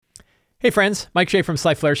Hey friends, Mike Shea from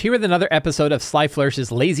Sly Flourish here with another episode of Sly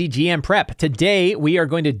Flourish's Lazy GM Prep. Today we are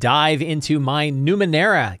going to dive into my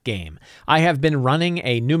Numenera game. I have been running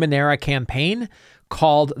a Numenera campaign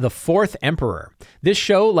called The Fourth Emperor. This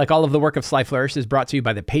show, like all of the work of Sly Flourish, is brought to you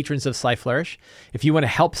by the patrons of Sly Flourish. If you want to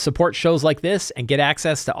help support shows like this and get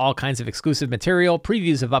access to all kinds of exclusive material,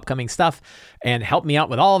 previews of upcoming stuff, and help me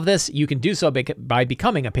out with all of this, you can do so by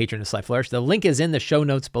becoming a patron of Sly Flourish. The link is in the show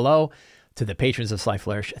notes below. To the patrons of Sly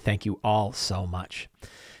Flourish, thank you all so much.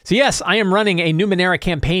 So yes, I am running a Numenera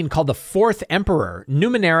campaign called The Fourth Emperor.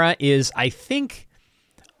 Numenera is, I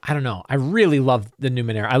really love the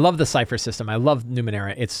Numenera. I love the cipher system. I love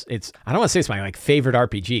Numenera. It's I don't want to say it's my favorite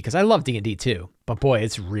RPG because I love D&D too, but boy,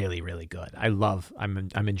 it's really, really good.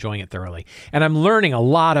 I'm enjoying it thoroughly. And I'm learning a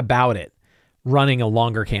lot about it running a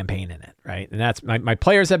longer campaign in it, right? And that's my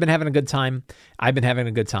players have been having a good time. I've been having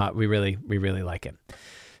a good time. We really like it.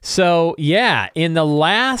 So yeah, in the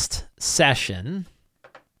last session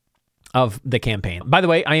of the campaign, by the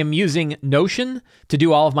way, I am using Notion to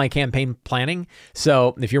do all of my campaign planning.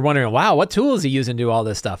 So if you're wondering, wow, what tool is he using to do all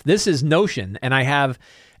this stuff? This is Notion, and I have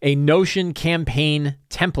a Notion campaign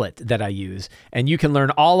template that I use, and you can learn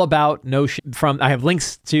all about Notion I have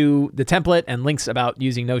links to the template and links about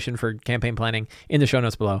using Notion for campaign planning in the show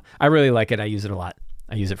notes below. I really like it. I use it a lot.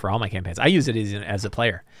 I use it for all my campaigns. I use it as a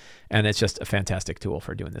player, and it's just a fantastic tool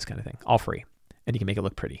for doing this kind of thing, all free. And you can make it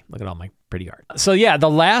look pretty. Look at all my pretty art. So yeah, the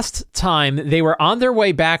last time they were on their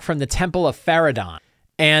way back from the Temple of Faradon,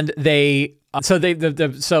 and the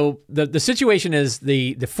situation is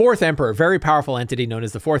the Fourth Emperor, very powerful entity known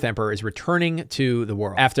as the Fourth Emperor, is returning to the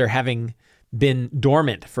world after having been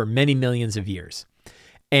dormant for many millions of years.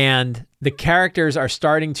 And the characters are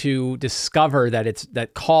starting to discover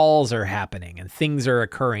that calls are happening and things are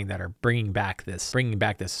occurring that are bringing back this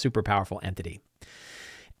super powerful entity.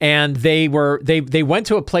 And they went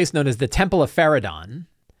to a place known as the Temple of Faradon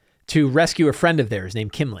to rescue a friend of theirs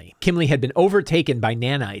named Kimli. Kimli had been overtaken by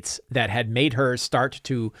nanites that had made her start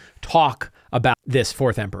to talk about this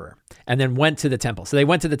Fourth Emperor, and then went to the temple. So they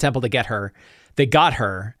went to the temple to get her. They got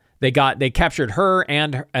her. They captured her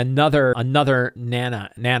and another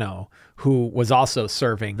nano who was also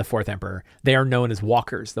serving the Fourth Emperor. They are known as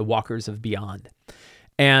Walkers, the Walkers of Beyond.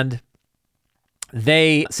 And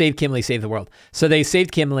they saved Kimli, saved the world. So they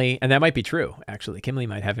saved Kimli, and that might be true, actually. Kimli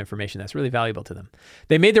might have information that's really valuable to them.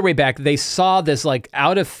 They made their way back. They saw this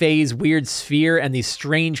out of phase weird sphere and these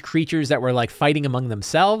strange creatures that were fighting among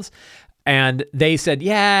themselves. And they said,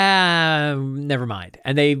 yeah, never mind.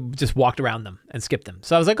 And they just walked around them and skipped them.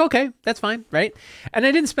 So I was like, okay, that's fine, right? And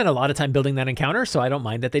I didn't spend a lot of time building that encounter, so I don't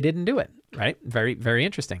mind that they didn't do it, right? Very, very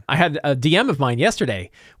interesting. I had a DM of mine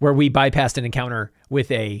yesterday where we bypassed an encounter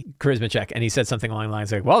with a charisma check, and he said something along the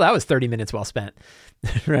lines well, that was 30 minutes well spent,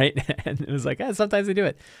 right? And it was sometimes they do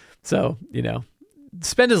it. So,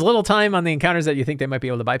 spend as little time on the encounters that you think they might be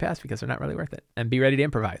able to bypass because they're not really worth it, and be ready to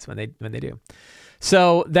improvise when they do.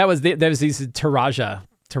 So that was these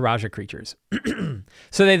Taraja creatures.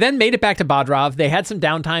 So they then made it back to Bodrov. They had some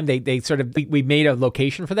downtime. We made a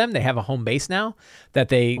location for them. They have a home base now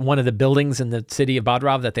one of the buildings in the city of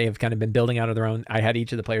Bodrov that they have kind of been building out of their own. I had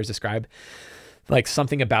each of the players describe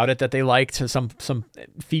something about it that they liked, some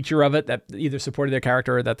feature of it that either supported their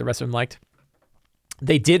character or that the rest of them liked.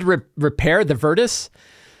 They did repair the Virtus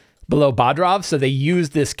below Bodrov, so they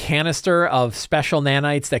used this canister of special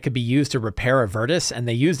nanites that could be used to repair a Virtus, and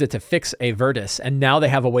they used it to fix a Virtus, and now they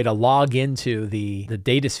have a way to log into the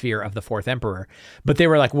data sphere of the Fourth Emperor. But they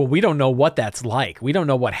were like, well, we don't know what that's like. We don't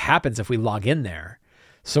know what happens if we log in there.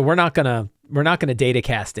 So we're not gonna data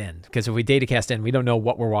cast in, because if we data cast in, we don't know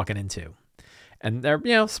what we're walking into. And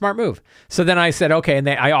they're, smart move. So then I said, okay, and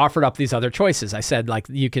I offered up these other choices. I said,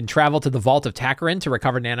 you can travel to the Vault of Takarin to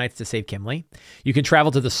recover nanites to save Kimli. You can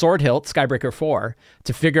travel to the Sword Hilt, Skybreaker 4,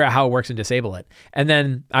 to figure out how it works and disable it. And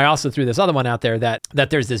then I also threw this other one out there that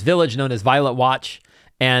there's this village known as Violet Watch,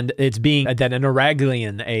 and it's being that an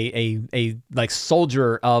Araglian, a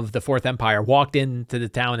soldier of the Fourth Empire, walked into the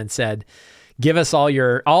town and said, give us all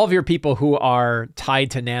of your people who are tied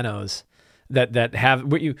to nanos.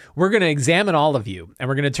 We're going to examine all of you, and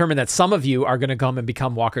we're going to determine that some of you are going to come and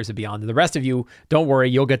become Walkers of Beyond. And the rest of you, don't worry,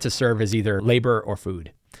 you'll get to serve as either labor or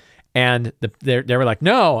food. And they were like,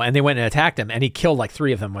 no. And they went and attacked him, and he killed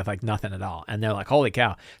 3 of them with nothing at all. And they're like, holy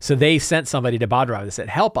cow. So they sent somebody to Bodrov that said,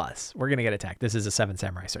 help us. We're going to get attacked. This is a Seven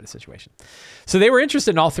Samurai sort of situation. So they were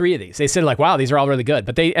interested in all 3 of these. They said wow, these are all really good.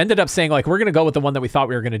 But they ended up saying we're going to go with the one that we thought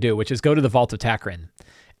we were going to do, which is go to the Vault of Takarin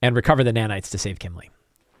and recover the nanites to save Kimli.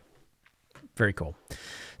 Very cool.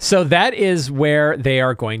 So that is where they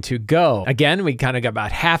are going to go. Again, we kind of got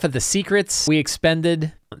about half of the secrets we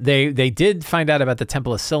expended. They did find out about the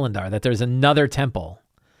Temple of Cylindar, that there's another temple,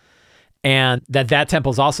 and that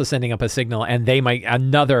temple is also sending up a signal, and they might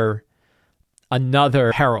another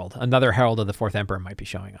herald of the Fourth Emperor might be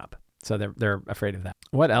showing up. So they're afraid of that.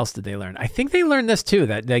 What else did they learn? I think they learned this too,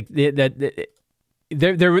 that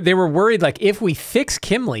they were worried, like, if we fix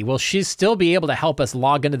Kimley, will she still be able to help us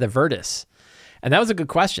log into the Virtus? And that was a good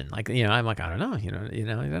question. Like, I'm like, I don't know, I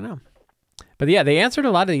don't know. But yeah, they answered a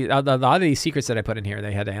lot of these secrets that I put in here.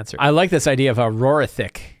 They had to answer. I like this idea of a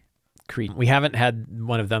Rorithic creature. We haven't had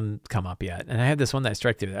one of them come up yet. And I had this one that I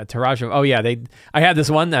struck through. Taraja. Oh yeah, I had this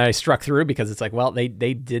one that I struck through because it's like, well, they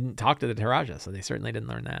didn't talk to the Taraja, so they certainly didn't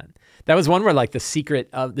learn that. That was one where like the secret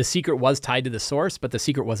was tied to the source, but the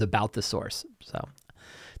secret was about the source. So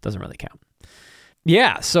it doesn't really count.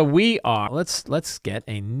 Yeah, so let's get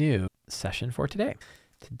a new session for today.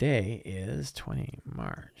 Today is 20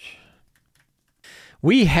 March.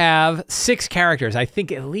 We have 6 characters. I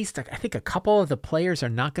think a couple of the players are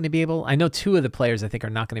not going to be able. I know 2 of the players I think are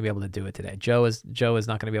not going to be able to do it today. Joe is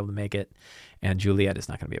not going to be able to make it, and Juliet is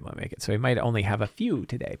not going to be able to make it. So we might only have a few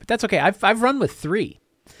today, but that's okay. I've run with 3.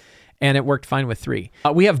 And it worked fine with 3.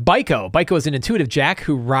 We have Baiko. Baiko is an intuitive jack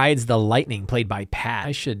who rides the lightning, played by Pat.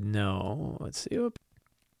 I should know. Let's see.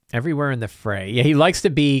 Everywhere in the fray. Yeah, he likes to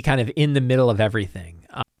be kind of in the middle of everything.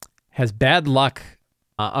 Has bad luck.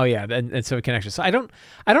 And so connection. So I don't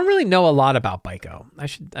really know a lot about Baiko. I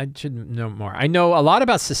should know more. I know a lot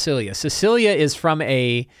about Cecilia. Cecilia is from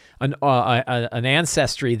an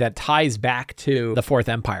ancestry that ties back to the Fourth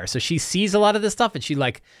Empire. So she sees a lot of this stuff, and she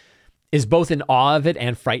is both in awe of it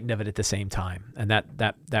and frightened of it at the same time. And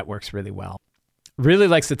that works really well. Really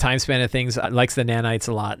likes the time span of things. Likes the nanites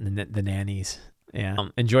a lot and the nannies. Yeah.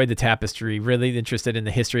 Enjoyed the tapestry. Really interested in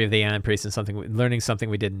the history of the Aeon Priest and learning something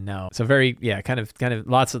we didn't know. So very, kind of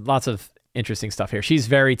lots of interesting stuff here. She's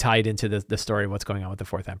very tied into the story of what's going on with the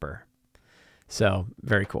Fourth Emperor. So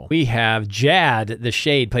very cool. We have Jad, the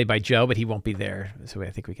Shade, played by Joe, but he won't be there. So I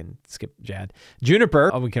think we can skip Jad. Juniper,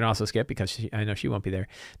 we can also skip because I know she won't be there.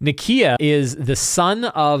 Nakia is the son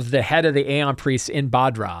of the head of the Aeon Priests in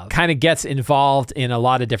Bodrov. Kind of gets involved in a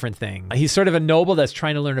lot of different things. He's sort of a noble that's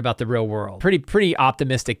trying to learn about the real world. Pretty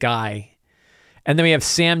optimistic guy. And then we have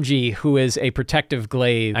Samji, who is a protective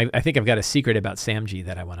glaive. I think I've got a secret about Samji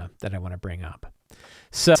that I want to bring up.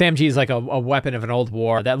 So Samji is like a weapon of an old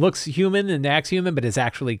war that looks human and acts human, but is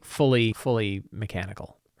actually fully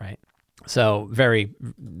mechanical, right? So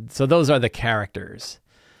those are the characters.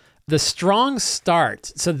 The strong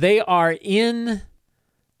start. So they are in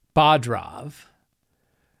Bodrov.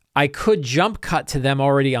 I could jump cut to them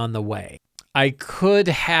already on the way. I could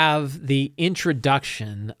have the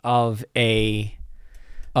introduction of the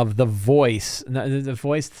voice. The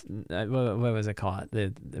voice, what was it called?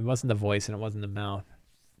 It wasn't the voice and it wasn't the mouth.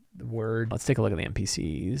 The word. Let's take a look at the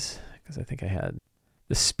NPCs, because I think I had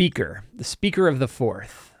the speaker of the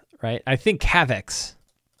Fourth, right? I think Kavix,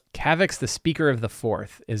 the speaker of the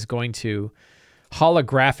Fourth, is going to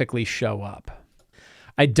holographically show up.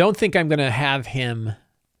 I don't think I'm going to have him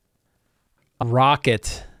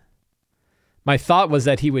rocket. My thought was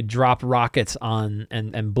that he would drop rockets on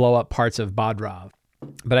and blow up parts of Bodrov,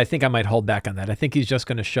 but I think I might hold back on that. I think he's just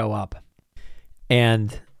going to show up,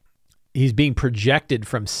 and he's being projected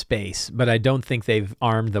from space, but I don't think they've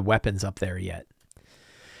armed the weapons up there yet.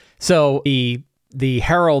 So the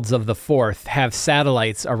heralds of the Fourth have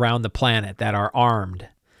satellites around the planet that are armed,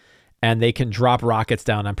 and they can drop rockets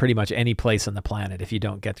down on pretty much any place on the planet if you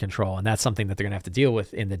don't get control. And that's something that they're going to have to deal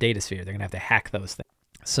with in the data sphere. They're going to have to hack those things.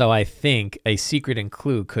 So I think a secret and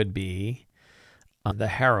clue could be the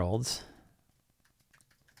heralds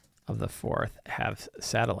of the Fourth have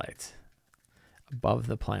satellites above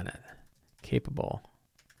the planet capable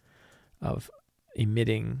of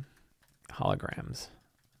emitting holograms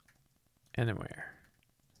anywhere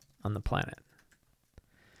on the planet.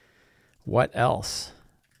 What else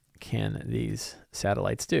can these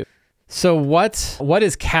satellites do? So what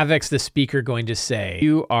is Kavix the speaker going to say?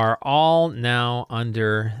 You are all now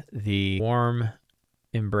under the warm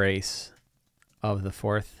embrace of the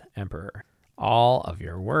Fourth Emperor. All of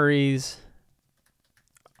your worries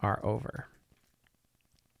are over.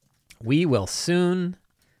 We will soon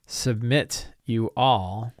submit you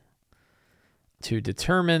all to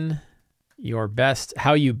determine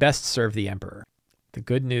how you best serve the Emperor. The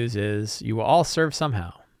good news is you will all serve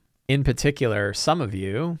somehow. In particular, some of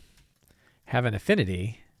you have an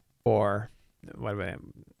affinity for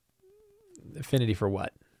affinity for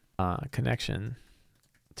what? Connection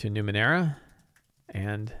to Numenera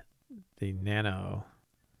and the nano.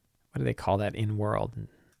 What do they call that in world?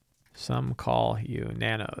 Some call you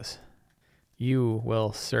nanos. You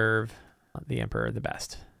will serve the emperor the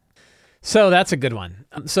best. So that's a good one.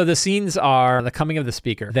 So the scenes are the coming of the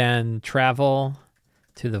speaker, then travel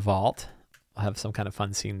to the vault. I'll have some kind of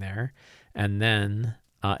fun scene there. And then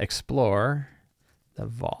explore the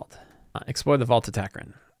vault. Explore the vault of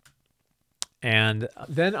Takrin. And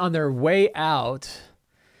then on their way out,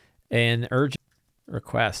 an urgent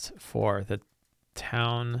request for the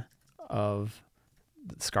town of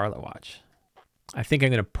Scarlet Watch. I think I'm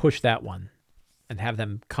going to push that one and have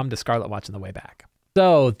them come to Scarlet Watch on the way back.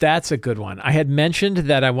 So that's a good one. I had mentioned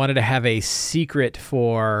that I wanted to have a secret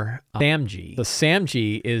for Samji. So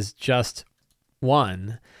Samji is just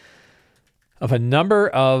one of a number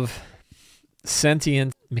of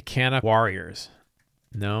sentient mechanic warriors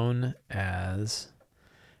known as,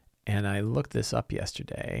 and I looked this up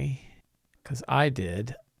yesterday because I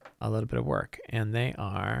did a little bit of work, and they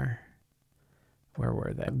are, where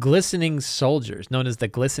were they? Glistening Soldiers, known as the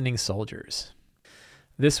Glistening Soldiers.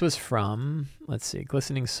 This was from, let's see,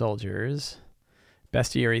 Glistening Soldiers,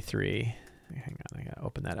 Bestiary 3. Hang on, I gotta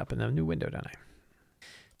open that up in a new window, don't I?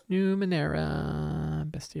 Numenera,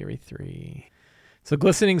 Bestiary 3. So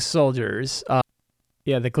Glistening Soldiers,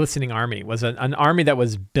 the Glistening Army was an army that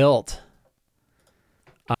was built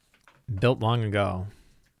long ago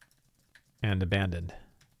and abandoned.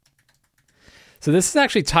 So this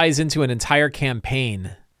actually ties into an entire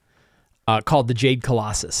campaign called the Jade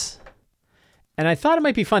Colossus. And I thought it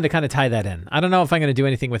might be fun to kind of tie that in. I don't know if I'm going to do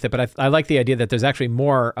anything with it, but I like the idea that there's actually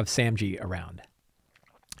more of Samji around.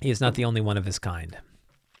 He is not the only one of his kind.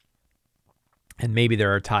 And maybe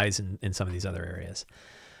there are ties in some of these other areas.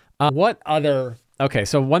 Okay,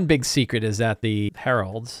 so one big secret is that the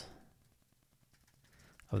heralds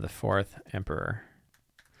of the fourth emperor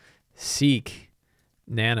seek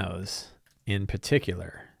nanos in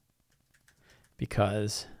particular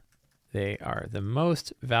because they are the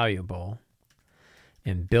most valuable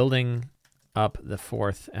in building up the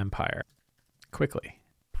fourth empire quickly.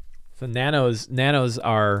 So nanos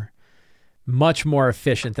are much more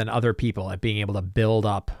efficient than other people at being able to build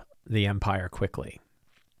up the empire quickly.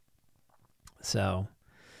 So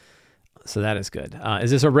that is good.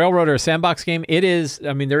 Is this a railroad or a sandbox game? It is.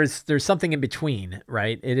 I mean, there's something in between,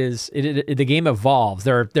 right? The game evolves.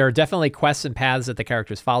 There are definitely quests and paths that the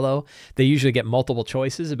characters follow. They usually get multiple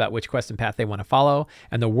choices about which quest and path they want to follow,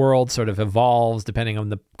 and the world sort of evolves depending on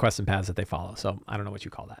the quests and paths that they follow. So I don't know what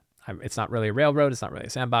you call that. It's not really a railroad. It's not really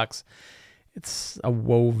a sandbox. It's a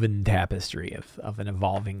woven tapestry of an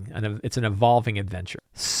evolving adventure.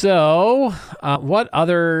 So, what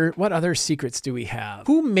other secrets do we have?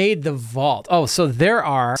 Who made the vault? Oh, so there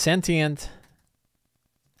are sentient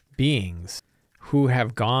beings who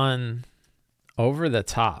have gone over the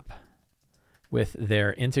top with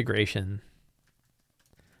their integration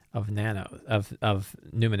of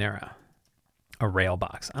Numenera, a rail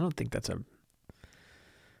box. I don't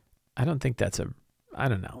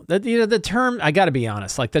know. The term, I got to be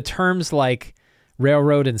honest, like the terms like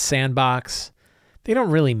railroad and sandbox, they don't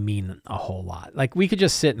really mean a whole lot. Like we could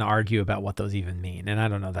just sit and argue about what those even mean. And I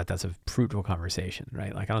don't know that that's a fruitful conversation,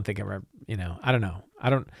 right? Like I don't think ever, I don't know.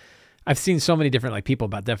 I've seen so many different like people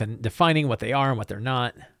about defining what they are and what they're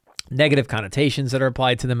not, negative connotations that are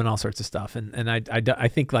applied to them and all sorts of stuff. And I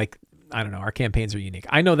think like, I don't know, our campaigns are unique.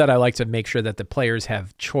 I know that I like to make sure that the players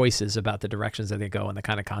have choices about the directions that they go and the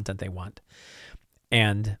kind of content they want.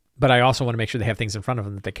 But I also want to make sure they have things in front of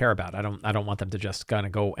them that they care about. I don't want them to just kind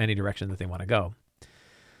of go any direction that they want to go.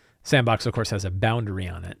 Sandbox, of course, has a boundary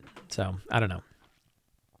on it. So I don't know.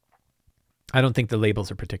 I don't think the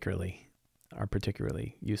labels are particularly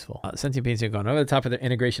useful. Sentient beings have gone over the top of the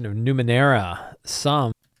integration of Numenera.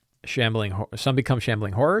 Some become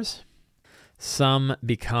shambling horrors. Some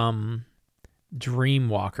become dream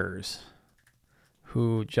walkers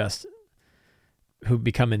who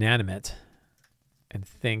become inanimate and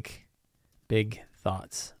think big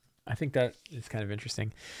thoughts. I think that is kind of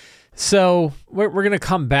interesting. So we're going to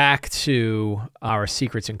come back to our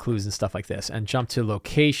secrets and clues and stuff like this and jump to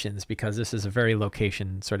locations because this is a very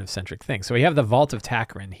location sort of centric thing. So we have the Vault of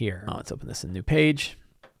Takrin here. Let's open this in a new page.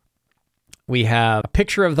 We have a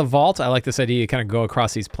picture of the vault. I like this idea. You kind of go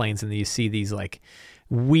across these planes and you see these like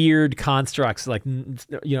weird constructs, like,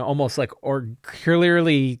 almost like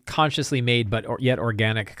clearly consciously made, but yet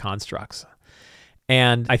organic constructs.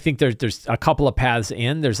 And I think there's a couple of paths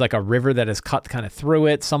in. There's like a river that is cut kind of through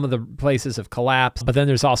it. Some of the places have collapsed, but then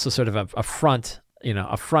there's also sort of a front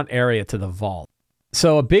area to the vault.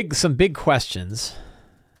 So some big questions.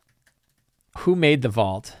 Who made the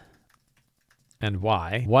vault and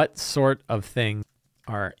why? What sort of things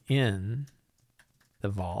are in the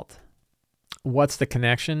vault? what's the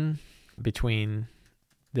connection between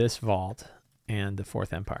this vault and the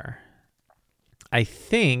Fourth Empire? I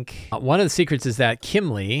think one of the secrets is that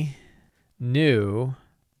Kimlee knew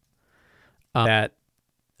that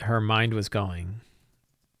her mind was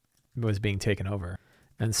being taken over,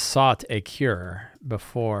 and sought a cure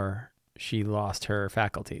before she lost her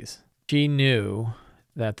faculties. She knew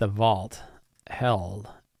that the vault held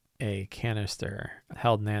a canister,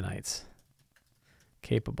 held nanites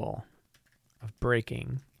capable of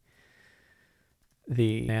breaking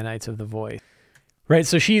the nanites of the void. Right,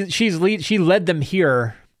 so she led them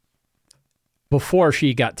here before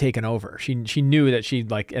she got taken over. She knew that she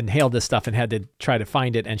like inhaled this stuff and had to try to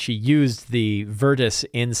find it, and she used the Virtus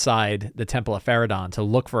inside the Temple of Faradon to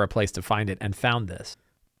look for a place to find it, and found this.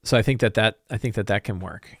 So I think that can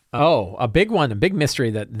work. Oh, a big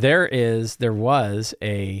mystery that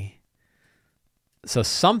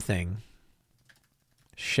something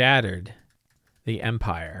shattered the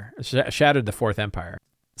empire, shattered the Fourth Empire.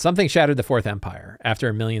 Something shattered the Fourth Empire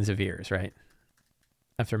after millions of years, right?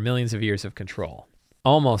 After millions of years of control.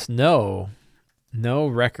 Almost no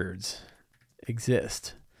records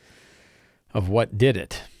exist of what did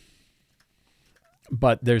it.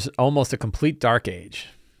 But there's almost a complete dark age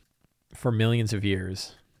for millions of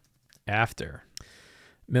years after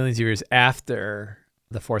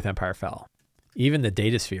the Fourth Empire fell. Even the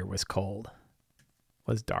data sphere was cold,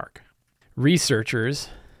 was dark. Researchers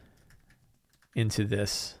into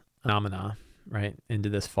this phenomena, right? Into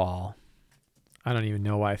this fall. I don't even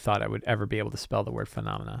know why I thought I would ever be able to spell the word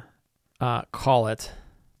phenomena. Call it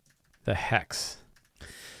the hex.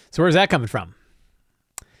 So where's that coming from?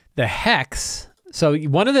 The hex. So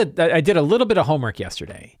I did a little bit of homework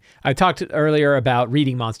yesterday. I talked earlier about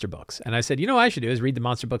reading monster books, and I said, what I should do is read the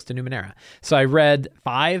monster books to Numenera. So I read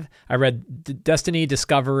 5. I read Destiny,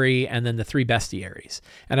 Discovery, and then the 3 bestiaries.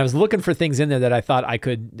 And I was looking for things in there that I thought I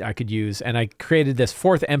could use, and I created this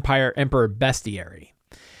Fourth Emperor bestiary.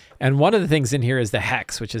 And one of the things in here is the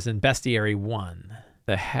hex, which is in bestiary 1.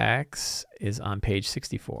 The hex is on page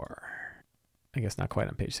 64. I guess not quite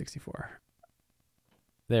on page 64.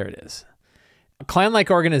 There it is. A clan-like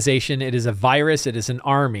organization, it is a virus, it is an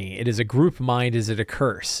army, it is a group mind, is it a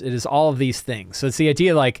curse? It is all of these things. So it's the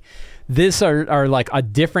idea like this are like a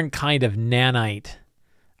different kind of nanite,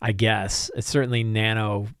 I guess. It's certainly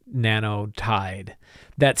nanotide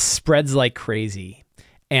that spreads like crazy.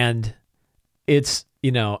 And it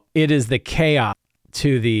is the chaos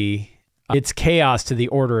to the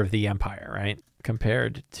order of the empire, right?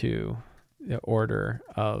 Compared to the order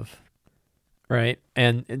of... Right.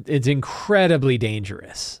 And it's incredibly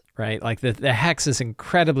dangerous, right? Like the hex is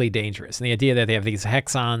incredibly dangerous. And the idea that they have these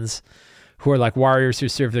hexons who are like warriors who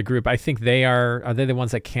serve the group, I think are they the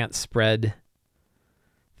ones that can't spread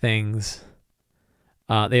things?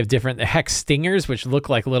 They have the hex stingers, which look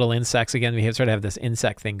like little insects. Again, we sort of have this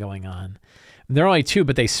insect thing going on. And they're only 2,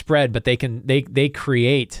 but they spread, but they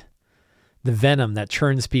create the venom that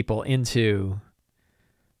turns people into...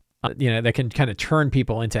 that can kind of turn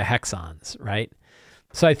people into hexons, right?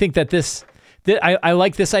 So I think that I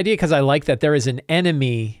like this idea because I like that there's an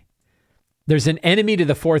enemy to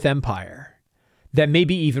the Fourth Empire that may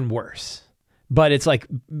be even worse. But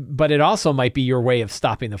it also might be your way of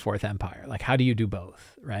stopping the Fourth Empire. Like, how do you do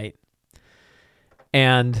both, right?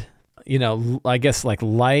 And, I guess like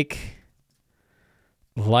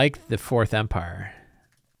the Fourth Empire,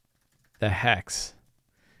 the hex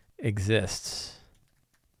exists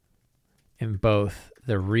in both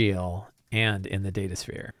the real and in the data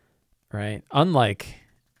sphere, right? Unlike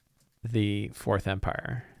the Fourth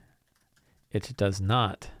Empire, it does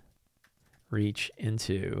not reach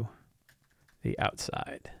into the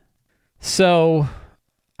outside. So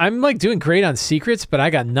I'm like doing great on secrets, but I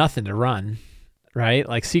got nothing to run, right?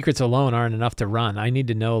 Like secrets alone aren't enough to run. I need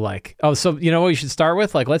to know so you know what we should start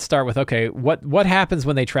with? Like, let's start with, okay, what happens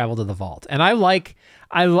when they travel to the vault? And I like,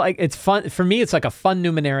 it's fun. For me, it's like a fun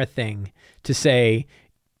Numenera thing to say,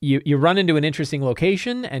 you run into an interesting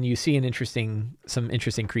location and you see some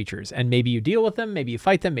interesting creatures, and maybe you deal with them, maybe you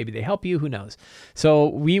fight them, maybe they help you, who knows? So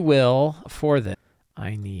we will, for this,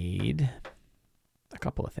 I need a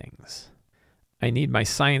couple of things. I need my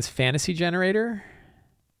science fantasy generator.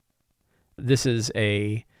 This is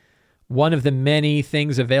one of the many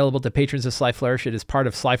things available to patrons of Sly Flourish. It is part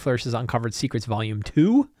of Sly Flourish's Uncovered Secrets Volume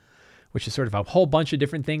 2, which is sort of a whole bunch of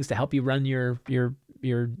different things to help you run your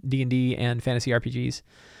D&D and fantasy RPGs.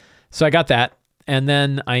 So I got that. And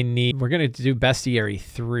then we're going to do Bestiary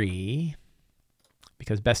 3,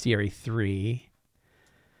 because Bestiary 3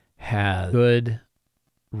 has good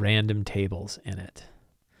random tables in it.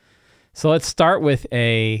 So let's start with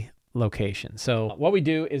a location. So what we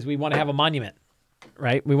do is we want to have a monument,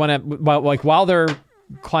 right? We want to, while they're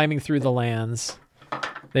climbing through the lands,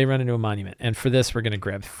 they run into a monument. And for this, we're going to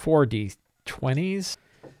grab 4d20s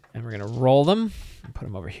and we're going to roll them and put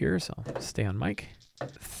them over here. So I'll stay on mic.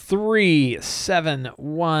 3, 7,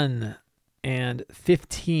 1, and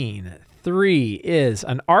 15. 3 is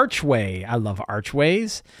an archway. I love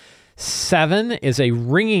archways. 7 is a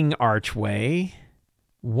ringing archway.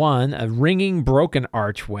 1, a ringing broken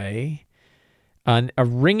archway. A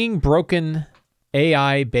ringing broken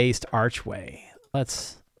AI-based archway. Well,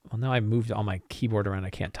 now I moved all my keyboard around. I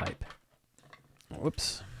can't type.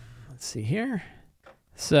 Whoops. Let's see here.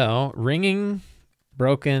 So, ringing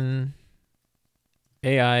broken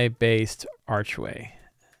AI-based archway.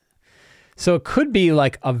 So it could be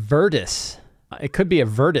like a Virtus. It could be a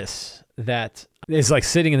Virtus that is like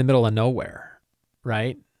sitting in the middle of nowhere,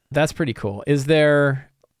 right? That's pretty cool. Is there,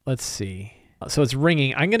 let's see. So it's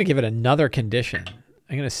ringing. I'm going to give it another condition.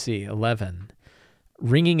 I'm going to see 11.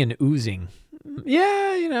 Ringing and oozing.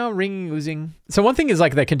 Yeah, ringing, oozing. So one thing is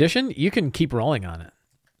like the condition, you can keep rolling on it,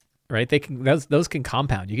 right? Those can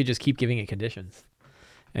compound. You could just keep giving it conditions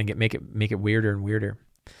and make it weirder and weirder.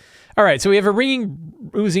 All right, so we have a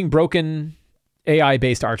ringing, oozing, broken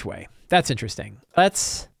AI-based archway. That's interesting.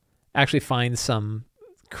 Let's actually find some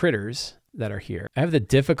critters that are here. I have the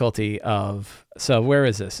difficulty of, so where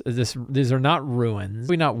is this? These are not ruins,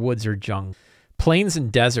 maybe not woods or jungle. Plains and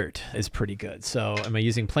desert is pretty good. So am I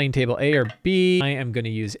using plane table A or B? I am going to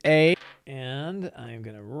use A, and I'm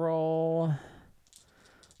going to roll.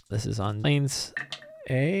 This is on plains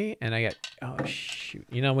A, and I got, oh shoot.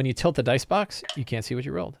 When you tilt the dice box, you can't see what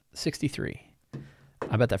you rolled. 63.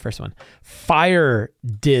 I bet that first one. Fire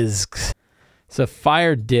discs. So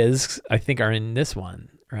fire discs, I think, are in this one,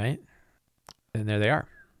 right? And there they are.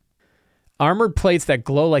 Armored plates that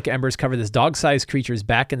glow like embers cover this dog-sized creature's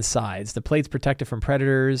back and sides. The plates protect it from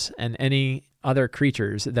predators and any other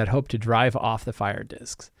creatures that hope to drive off the fire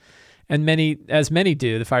discs. And many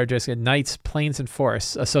do, the fire discs ignites plains and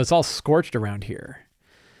forests. So it's all scorched around here.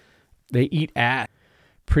 They eat ash.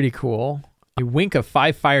 Pretty cool. A wink of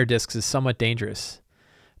 5 fire discs is somewhat dangerous,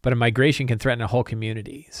 but a migration can threaten a whole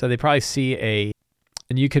community. So they probably see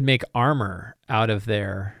and you could make armor out of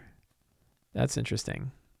there. That's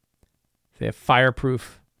interesting. They have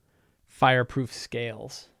fireproof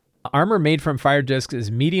scales. Armor made from fire discs is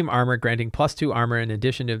medium armor, granting +2 armor in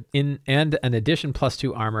addition to and an addition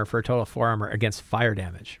 +2 armor for a total of 4 armor against fire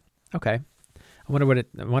damage. Okay, I wonder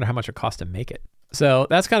how much it costs to make it. So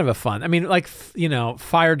that's kind of a fun. I mean, like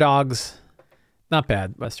fire dogs, not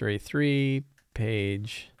bad. Westerly 3,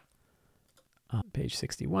 page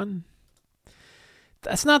 61.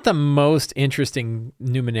 That's not the most interesting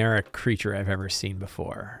Numenera creature I've ever seen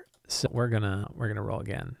before. So we're gonna roll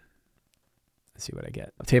again. Let's see what I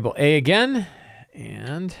get. Table A again,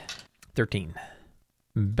 and 13.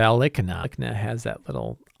 Balikna. Balikna has that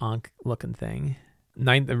little Ankh-looking thing.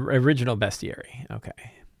 9th, the original bestiary.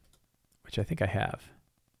 Okay, which I think I have.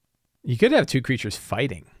 You could have 2 creatures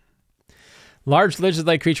fighting. Large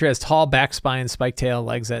lizard-like creature has tall back spine, spiked tail,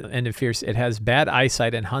 legs that end in fierce. It has bad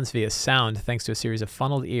eyesight and hunts via sound thanks to a series of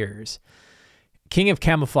funneled ears. King of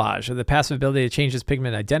Camouflage, with the passive ability to change its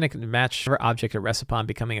pigment identical to match whatever object it rests upon,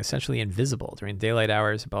 becoming essentially invisible. During daylight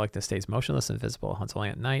hours, Balikna stays motionless and invisible, hunts only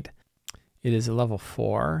at night. It is a level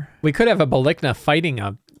 4. We could have a Balikna fighting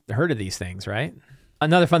a herd of these things, right?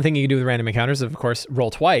 Another fun thing you can do with random encounters is, of course,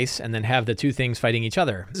 roll twice and then have the 2 things fighting each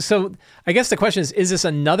other. So I guess the question is this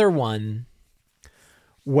another one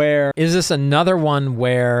where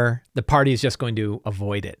the party is just going to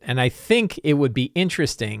avoid it? And I think it would be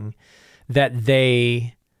interesting that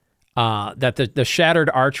the shattered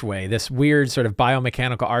archway, this weird sort of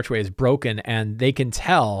biomechanical archway, is broken, and they can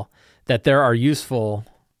tell that there are useful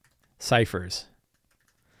ciphers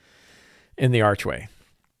in the archway.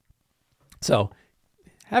 So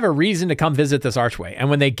have a reason to come visit this archway. And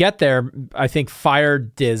when they get there, I think fire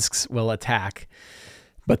discs will attack,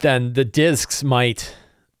 but then the discs might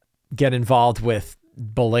get involved with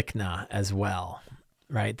Balikna as well,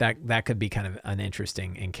 right? That could be kind of an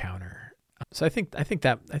interesting encounter. So I think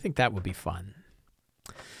that would be fun.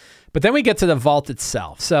 But then we get to the vault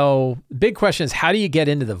itself. So the big question is, how do you get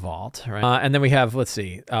into the vault, right? And then we have, let's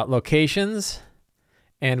see, locations,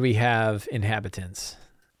 and we have inhabitants,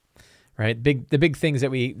 right? The big things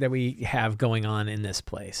that we have going on in this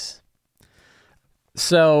place.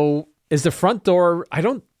 So is the front door? I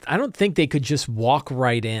don't think they could just walk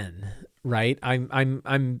right in, right?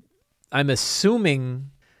 I'm assuming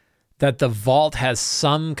that the vault has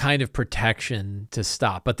some kind of protection to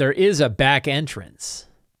stop, but there is a back entrance,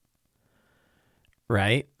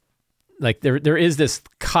 right? Like there is this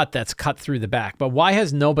cut that's cut through the back, but why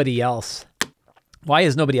has nobody else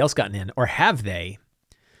gotten in, or have they,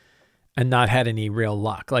 and not had any real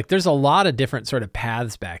luck? Like there's a lot of different sort of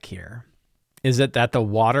paths back here. Is it that the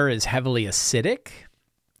water is heavily acidic,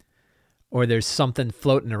 or there's something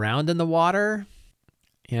floating around in the water?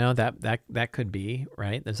 You know, that could be,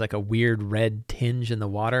 right? There's like a weird red tinge in the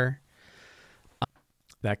water.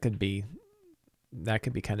 That could be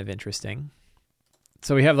kind of interesting.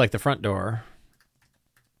 So we have like the front door,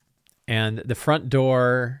 and the front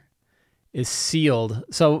door is sealed.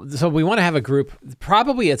 So we want to have a group,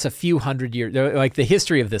 probably it's a few hundred years, like the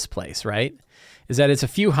history of this place, right? Is that it's a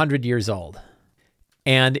few hundred years old.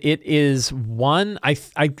 And it is one, I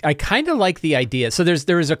kind of like the idea. So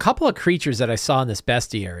there's a couple of creatures that I saw in this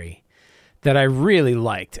bestiary that I really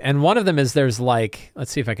liked. And one of them is there's like, let's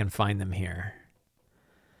see if I can find them here.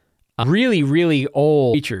 Really, really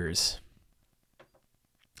old creatures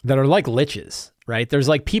that are like liches, right? There's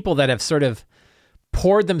like people that have sort of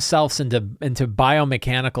poured themselves into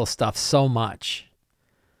biomechanical stuff so much.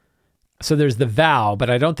 So there's the Vow, but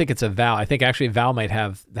I don't think it's a Vow. I think actually Vow might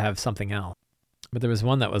have something else. But there was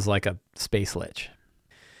one that was like a space lich.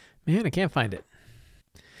 Man, I can't find it.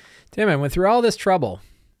 Damn, I went through all this trouble.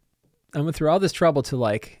 To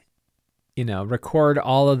like, you know, record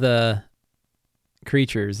all of the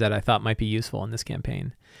creatures that I thought might be useful in this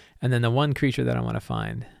campaign. And then the one creature that I want to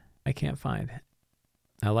find, I can't find.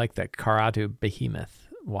 I like that Karatu behemoth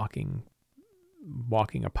walking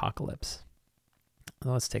apocalypse.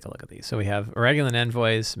 Well, let's take a look at these. So we have Irregulan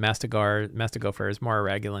envoys, Mastigophers, more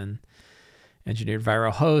Irregulan, engineered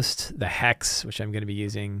viral host, the Hex, which I'm going to be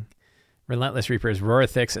using, Relentless Reapers,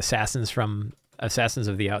 Rorithix, assassins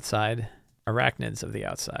of the outside, arachnids of the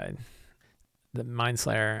outside, the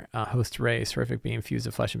Mindslayer, host race, horrific being fused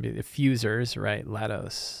of flesh and beauty, the fusers, right?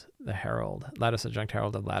 Lados, the Herald, Lados adjunct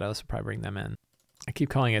Herald of Lados, will probably bring them in. I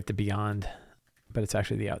keep calling it the Beyond, but it's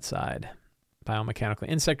actually the outside. Biomechanical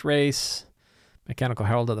insect race, Mechanical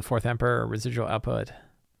Herald of the Fourth Emperor, residual output,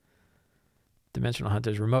 Dimensional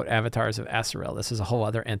Hunters, remote avatars of Asarel. This is a whole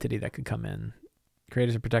other entity that could come in.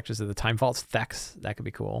 Creators and protectors of the Time Vaults, Thex, that could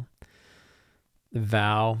be cool. The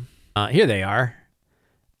Vow, here they are.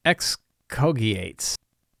 Excogitates.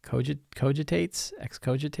 Excogitates?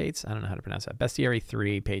 I don't know how to pronounce that. Bestiary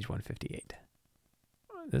 3, page 158.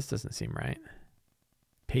 This doesn't seem right.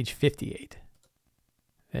 Page 58.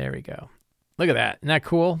 There we go. Look at that. Isn't that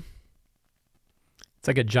cool? It's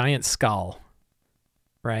like a giant skull,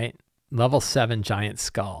 right? Level 7 giant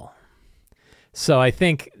skull. So I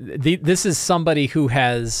think this is somebody who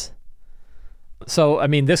has... So, I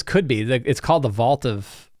mean, this could be... It's called the Vault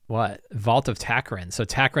of... What? Vault of Takrin. So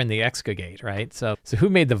Takrin the Excogate, right? So who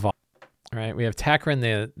made the vault? Right? We have Takrin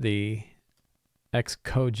the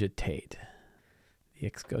Excogitate. The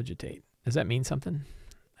Excogitate. Does that mean something? And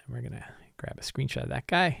we're going to grab a screenshot of that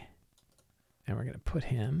guy. And we're going to put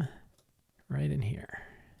him right in here.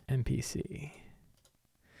 NPC.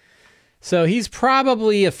 So he's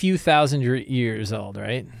probably a few thousand years old,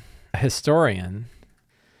 right? A historian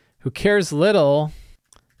who cares little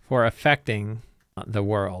for affecting the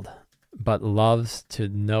world, but loves to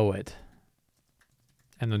know it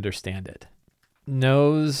and understand it.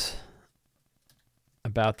 Knows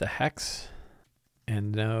about the Hex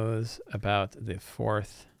and knows about the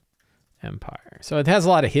Fourth Empire. So it has a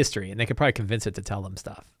lot of history, and they could probably convince it to tell them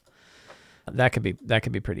stuff. That could be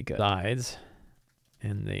pretty good. Sides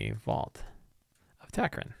in the Vault of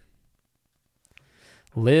Takrin.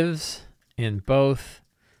 Lives in both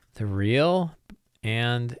the real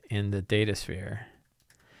and in the data sphere,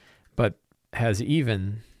 but has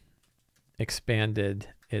even expanded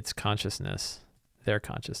its consciousness, their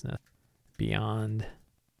consciousness, beyond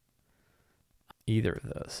either of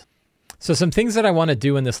those. So some things that I want to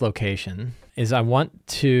do in this location is I want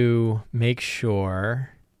to make sure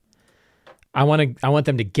I want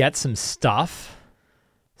them to get some stuff.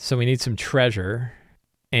 So we need some treasure.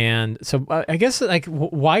 And so I guess, like,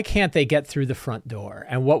 why can't they get through the front door?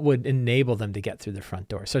 And what would enable them to get through the front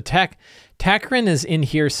door? So Takrin is in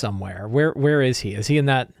here somewhere. Where is he? Is he in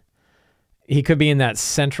that? He could be in that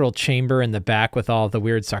central chamber in the back with all the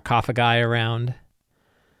weird sarcophagi around.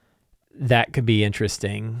 That could be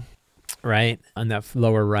interesting, right? On that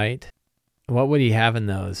lower right. What would he have in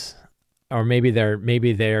those? Or maybe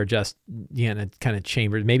they're just, you know, kind of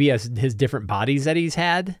chambers. Maybe he has his different bodies that he's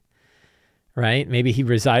had, right? Maybe he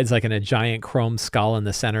resides like in a giant chrome skull in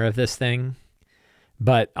the center of this thing,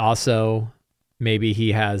 but also maybe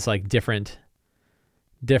he has like different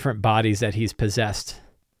bodies that he's possessed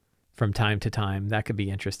from time to time. That could be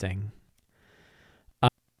interesting.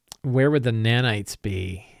 Where would the nanites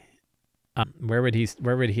be? Where would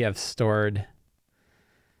he have stored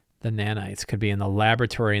the nanites? Could be in the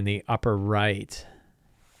laboratory in the upper right.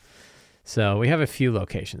 So we have a few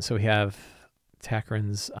locations. So we have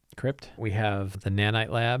Takran's crypt. We have the nanite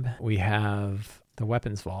lab. We have the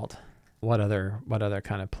weapons vault. What other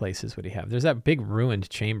kind of places would he have? There's that big ruined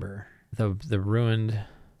chamber. The ruined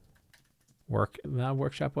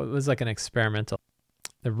workshop. What was like an experimental.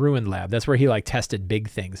 The ruined lab. That's where he like tested big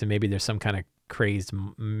things, and maybe there's some kind of crazed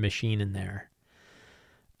machine in there.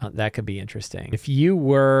 That could be interesting. If you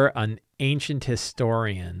were an ancient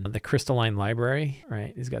historian, the crystalline library,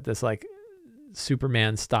 right? He's got this like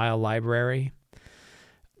Superman style library.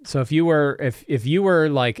 So if you were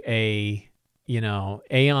like a,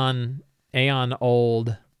 aeon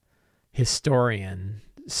old historian,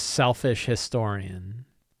 selfish historian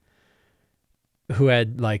who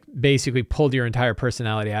had like basically pulled your entire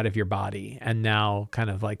personality out of your body and now kind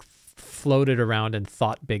of like floated around and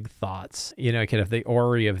thought big thoughts. You could have the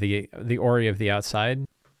Ori of the outside.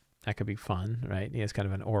 That could be fun, right? He has kind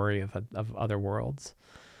of an Ori of other worlds.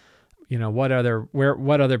 What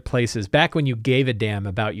other places back when you gave a damn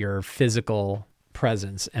about your physical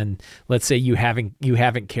presence, and let's say you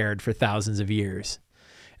haven't cared for thousands of years.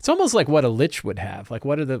 It's almost like what a lich would have. Like,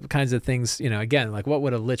 what are the kinds of things, again, like what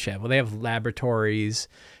would a lich have? Well, they have laboratories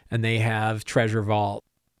and they have treasure vault.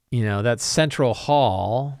 That central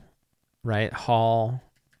hall, right? Hall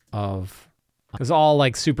of, because all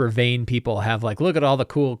like super vain people have like, look at all the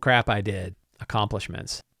cool crap I did,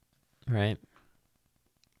 accomplishments, right?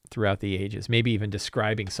 Throughout the ages, maybe even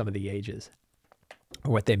describing some of the ages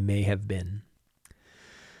or what they may have been.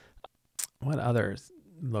 What other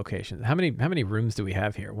locations? How many rooms do we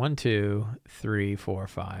have here? 1, 2, 3, 4,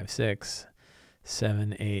 5, 6,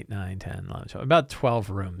 7, 8, 9, 10, 11, 12. About 12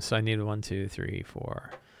 rooms. So I need 1, 2, 3,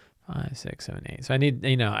 4, 5, 6, 7, 8. So I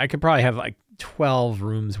need, I could probably have like 12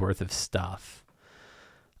 rooms worth of stuff.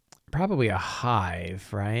 Probably a hive,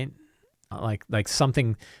 right? Like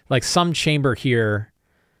something, like some chamber here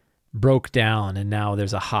broke down and now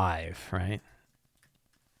there's a hive, right?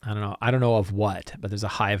 I don't know of what, but there's a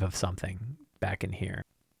hive of something back in here.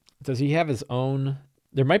 Does he have his own?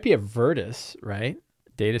 There might be a Virtus, right?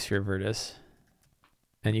 Datasphere Virtus.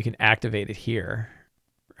 And you can activate it here,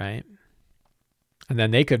 right? And then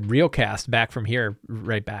they could reelcast back from here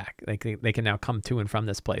right back. They can now come to and from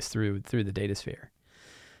this place through the Datasphere.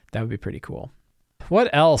 That would be pretty cool. What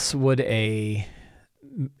else would a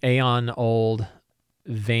aeon old,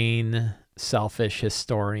 vain, selfish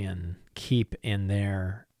historian keep in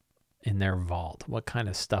their vault? What kind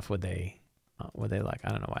of stuff would they like? I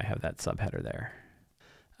don't know why I have that subheader there.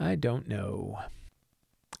 I don't know.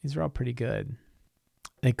 These are all pretty good.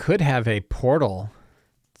 They could have a portal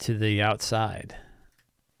to the outside,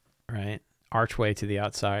 right? Archway to the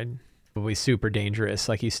outside. Probably super dangerous.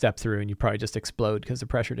 Like you step through and you probably just explode because of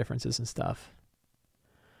pressure differences and stuff.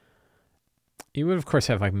 You would of course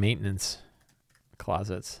have like maintenance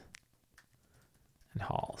closets and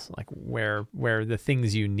halls, like where the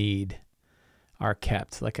things you need are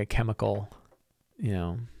kept, like a chemical,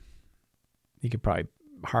 you could probably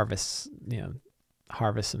harvest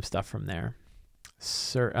some stuff from there.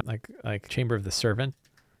 Like Chamber of the Servant.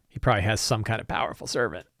 He probably has some kind of powerful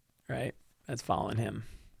servant, right? That's following him.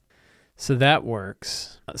 So that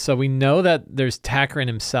works. So we know that there's Takran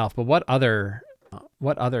himself, but what other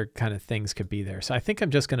kind of things could be there? So I think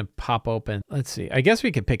I'm just going to pop open. Let's see. I guess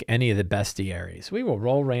we could pick any of the bestiaries. We will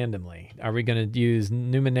roll randomly. Are we going to use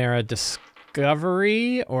Numenera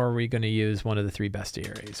Discovery, or are we going to use one of the 3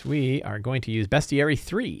 bestiaries? We are going to use Bestiary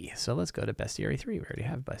 3. So let's go to Bestiary 3. We already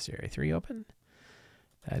have Bestiary 3 open.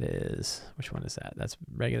 That is, which one is that? That's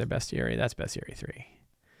regular bestiary. That's Bestiary 3.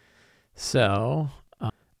 So,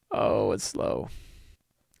 it's slow.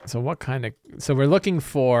 So we're looking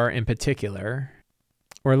for in particular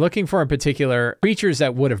creatures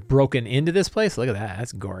that would have broken into this place. Look at that.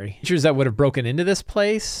 That's gory. Creatures that would have broken into this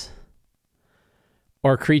place,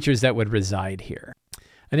 or creatures that would reside here.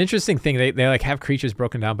 An interesting thing, they like have creatures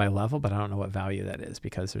broken down by level, but I don't know what value that is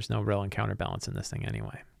because there's no real encounter balance in this thing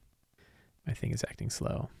anyway. My thing is acting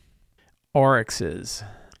slow. Oryxes.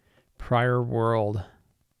 Prior world.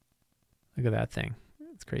 Look at that thing.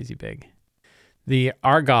 It's crazy big. The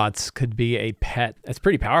Argots could be a pet. That's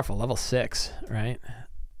pretty powerful. Level 6, right?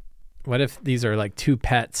 What if these are like 2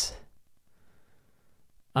 pets?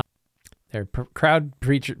 They're proud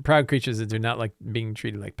creatures that do not like being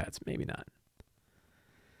treated like pets. Maybe not.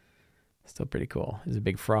 Still pretty cool. There's a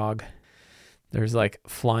big frog. There's like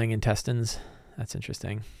flying intestines. That's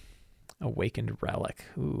interesting. Awakened relic.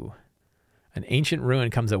 Ooh. An ancient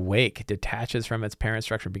ruin comes awake, detaches from its parent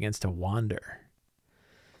structure, begins to wander.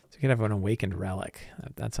 So you could have an awakened relic.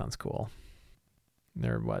 That sounds cool.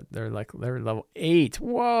 They're level 8.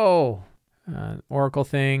 Whoa. Oracle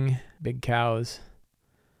thing, big cows.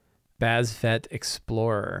 Bazvet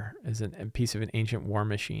Explorer is a piece of an ancient war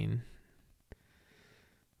machine.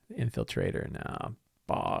 Infiltrator, now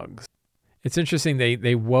bogs. It's interesting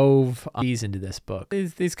they wove these into this book.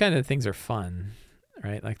 These kind of things are fun,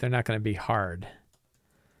 right? Like they're not going to be hard,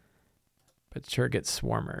 but sure get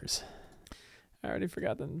swarmers. I already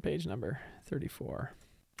forgot the page number, 34.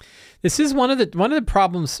 This is one of the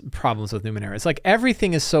problems with Numenera. It's like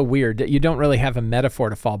everything is so weird that you don't really have a metaphor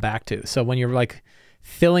to fall back to. So when you're like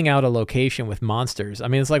filling out a location with monsters, I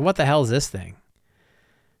mean, it's like, what the hell is this thing?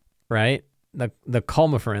 Right? The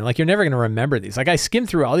Culmiferin. Like, you're never going to remember these. Like, I skimmed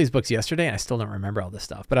through all these books yesterday and I still don't remember all this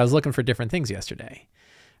stuff. But I was looking for different things yesterday.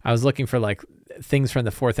 I was looking for like things from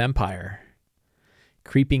the Fourth Empire.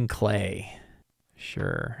 Creeping clay.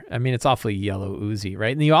 Sure. I mean, it's awfully yellow oozy,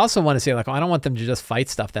 right? And you also want to say like, oh, I don't want them to just fight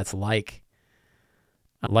stuff that's like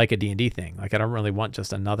a D&D thing. Like, I don't really want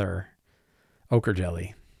just another ochre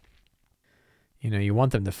jelly. You know, you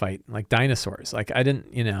want them to fight like dinosaurs. Like, I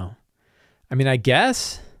didn't, you know, I mean, I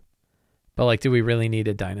guess, but like, do we really need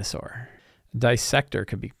a dinosaur? Dissector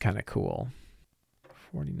could be kind of cool.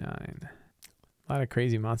 49. A lot of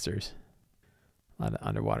crazy monsters. A lot of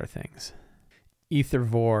underwater things.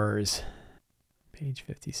 Ethervores. Page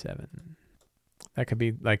 57. That could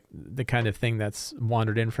be like the kind of thing that's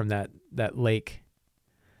wandered in from that lake.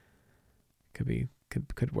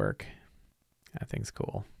 Could work. That thing's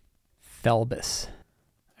cool. Thelbis.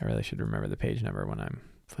 I really should remember the page number when I'm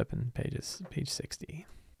flipping pages. Page 60.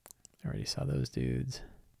 I already saw those dudes.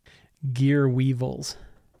 Gear weevils.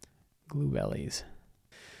 Glue bellies.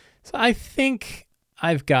 So I think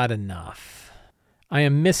I've got enough. I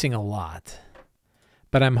am missing a lot,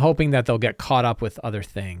 but I'm hoping that they'll get caught up with other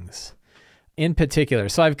things. In particular,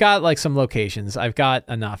 so I've got like some locations. I've got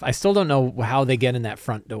enough. I still don't know how they get in that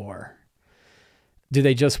front door. Do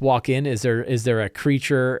they just walk in? Is there a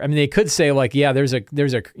creature? I mean, they could say like, yeah, there's a,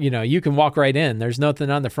 you know, you can walk right in. There's nothing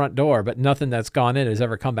on the front door, but nothing that's gone in has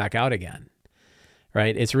ever come back out again.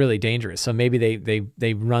 Right? It's really dangerous. So maybe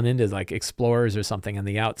they run into like explorers or something on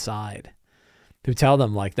the outside who tell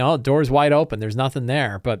them like, no, door's wide open. There's nothing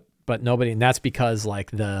there, but nobody, and that's because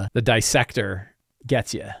like the dissector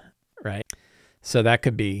gets you, right? So that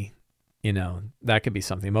could be, you know, that could be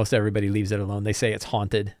something. Most everybody leaves it alone. They say it's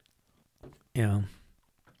haunted, you know,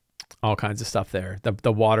 all kinds of stuff there.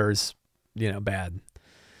 The water's, you know, bad,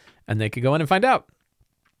 and they could go in and find out.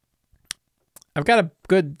 I've got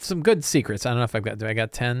some good secrets. I don't know if do I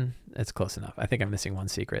got 10? It's close enough. I think I'm missing one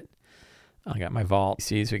secret. I got my vault.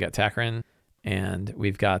 We got Takarin, and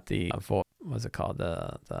we've got the what's it called?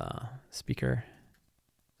 The speaker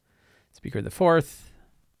of the fourth.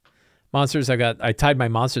 Monsters. I tied my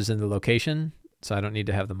monsters in the location, so I don't need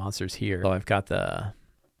to have the monsters here. So I've got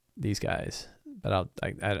these guys, but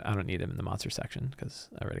I don't need them in the monster section because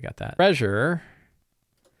I already got that. Treasure.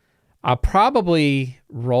 I'll probably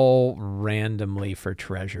roll randomly for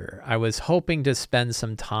treasure. I was hoping to spend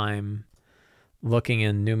some time looking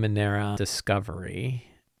in Numenera Discovery.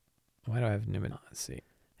 Why do I have Numenera? Let's see.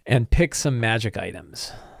 And pick some magic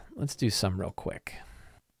items. Let's do some real quick.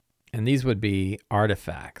 And these would be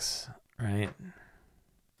artifacts, right?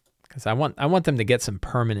 Because I want them to get some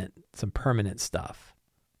permanent stuff.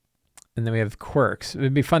 And then we have quirks. It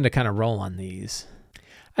would be fun to kind of roll on these.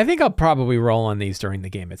 I think I'll probably roll on these during the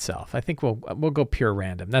game itself. I think we'll go pure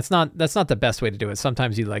random. That's not the best way to do it.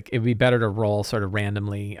 Sometimes it'd be better to roll sort of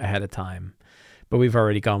randomly ahead of time. But we've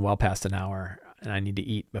already gone well past an hour, and I need to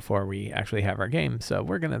eat before we actually have our game. So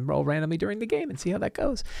we're gonna roll randomly during the game and see how that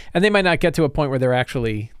goes. And they might not get to a point where they're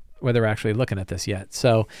actually looking at this yet.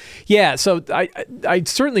 So yeah, so I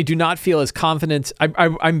certainly do not feel as confident.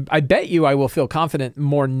 I bet you I will feel confident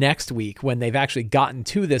more next week when they've actually gotten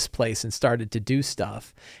to this place and started to do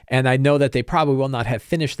stuff. And I know that they probably will not have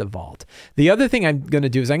finished the vault. The other thing I'm going to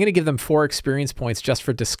do is I'm going to give them 4 experience points just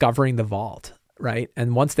for discovering the vault. Right.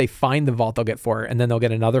 And once they find the vault, they'll get 4, and then they'll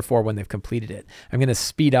get another 4 when they've completed it. I'm going to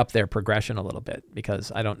speed up their progression a little bit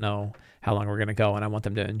because I don't know how long we're going to go, and I want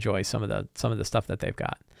them to enjoy some of the stuff that they've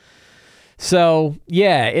got. So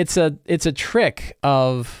yeah, it's a trick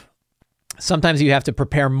of sometimes you have to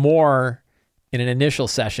prepare more in an initial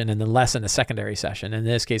session and then less in a secondary session. In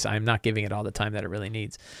this case, I'm not giving it all the time that it really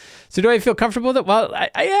needs. So do I feel comfortable with it? Well,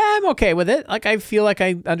 I'm okay with it. Like, I feel like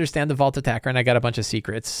I understand the Vault Attacker, and I got a bunch of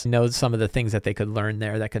secrets. Know some of the things that they could learn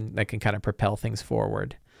there that can kind of propel things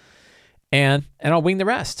forward. And I'll wing the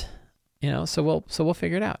rest. You know, so we'll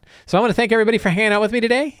figure it out. So I want to thank everybody for hanging out with me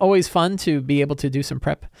today. Always fun to be able to do some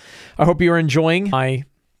prep. I hope you're enjoying my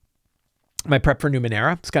prep for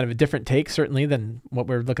Numenera. It's kind of a different take, certainly, than what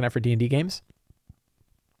we're looking at for D&D games.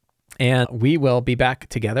 And we will be back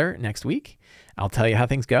together next week. I'll tell you how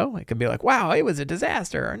things go. It could be like, wow, it was a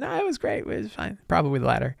disaster. Or no, it was great. It was fine. Probably the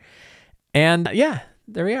latter. And yeah,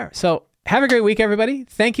 there we are. So have a great week, everybody.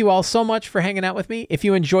 Thank you all so much for hanging out with me. If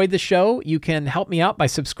you enjoyed the show, you can help me out by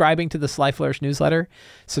subscribing to the Sly Flourish newsletter,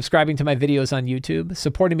 subscribing to my videos on YouTube,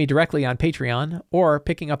 supporting me directly on Patreon, or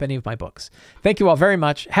picking up any of my books. Thank you all very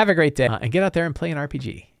much. Have a great day, and get out there and play an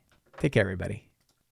RPG. Take care, everybody.